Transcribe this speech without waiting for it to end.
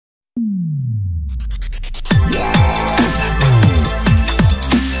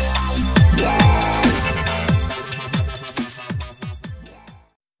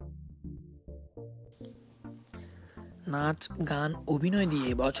নাচ, গান, অভিনয় দিয়ে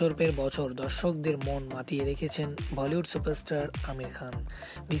বছর পর বছর দর্শকদের মন মাতিয়ে রেখেছেন Bollywood superstar Aamir Khan.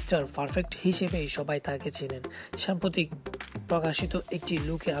 Mister perfect হিসেবেই সবাই তাকে চেনেন। সাম্প্রতিক প্রকাশিত একটি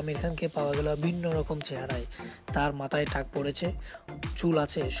লুকে আমির খানকে পাওয়া গেল ভিন্ন রকম চেহারায়। তার মাথায় টাক পড়েছে, চুল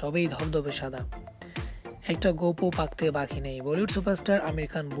আছে, সবই ধবধবে সাদা, একটা গোপও পাকতে বাকি নেই। বলিউড সুপারস্টার আমির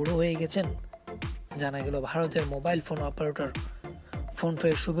খান বুড়ো হয়ে গেছেন। জানা গেল ভারতের মোবাইল ফোন অপারেটর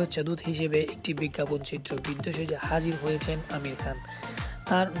ফোনপের শুভেচ্ছা দূত হিসেবে একটি বিজ্ঞাপন চিত্র বিদ্যুৎ হাজির হয়েছেন আমির খান।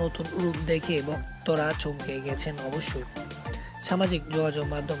 তার নতুন রূপ দেখে ভক্তরা চমকে গেছেন। অবশ্যই সামাজিক যোগাযোগ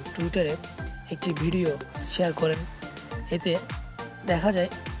মাধ্যম টুইটারে একটি ভিডিও শেয়ার করেন। এতে দেখা যায়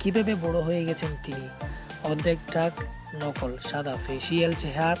কিভাবে বড় হয়ে গেছেন তিনি। অর্ধেক টাক, নকল সাদা ফেসিয়াল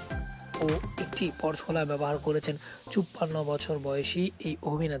চেহারা ও একটি পরছোলা ব্যবহার করেছেন ৫৪ বছর বয়সী এই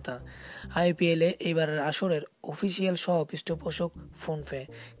অভিনেতা। আইপিএলে এবারের আসরের অফিসিয়াল সহ পৃষ্ঠপোষক ফোনপে।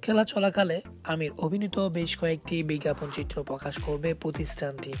 খেলা চলাকালে আমির অভিনীত বেশ কয়েকটি বিজ্ঞাপন চিত্র প্রকাশ করবে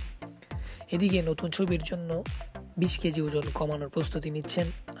প্রতিষ্ঠানটি। এদিকে নতুন ছবির জন্য ২০ কেজি ওজন কমানোর প্রস্তুতি নিচ্ছেন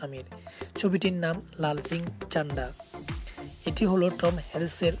আমির। ছবিটির নাম লাল সিং চান্ডা। এটি হলো টম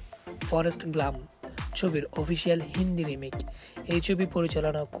হ্যারিসের ফরেস্ট গ্লাম্প ছবির অফিসিয়াল হিন্দি রিমেক। এই ছবি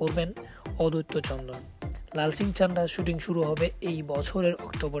পরিচালনা করবেন অদ্বৈত চন্দন। লাল সিং চান্ডার শুটিং শুরু হবে এই বছরের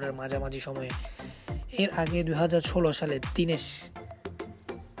অক্টোবরের মাঝামাঝি সময়ে। এর আগে ২০১৬ সালে দীনেশ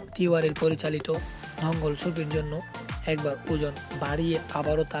তিওয়ারির পরিচালিত দঙ্গল ছবির জন্য একবার ওজন বাড়িয়ে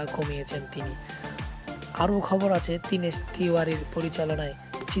আবারও তা কমিয়েছেন তিনি। আরও খবর আছে, দীনেশ তিওয়ারির পরিচালনায়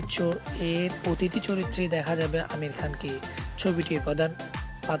চিচ্চোর এর অতিথি চরিত্রে দেখা যাবে আমির খানকে। ছবিটির প্রধান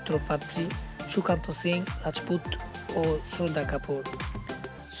পাত্রপাত্রী সুকান্ত সিং রাজপুত ও শ্রদ্ধা কাপুর।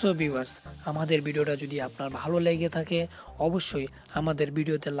 সো ভিউয়ার্স, আমাদের ভিডিওটা যদি আপনার ভালো লেগে থাকে অবশ্যই আমাদের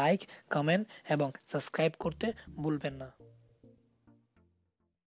ভিডিওতে লাইক, কমেন্ট এবং সাবস্ক্রাইব করতে ভুলবেন না।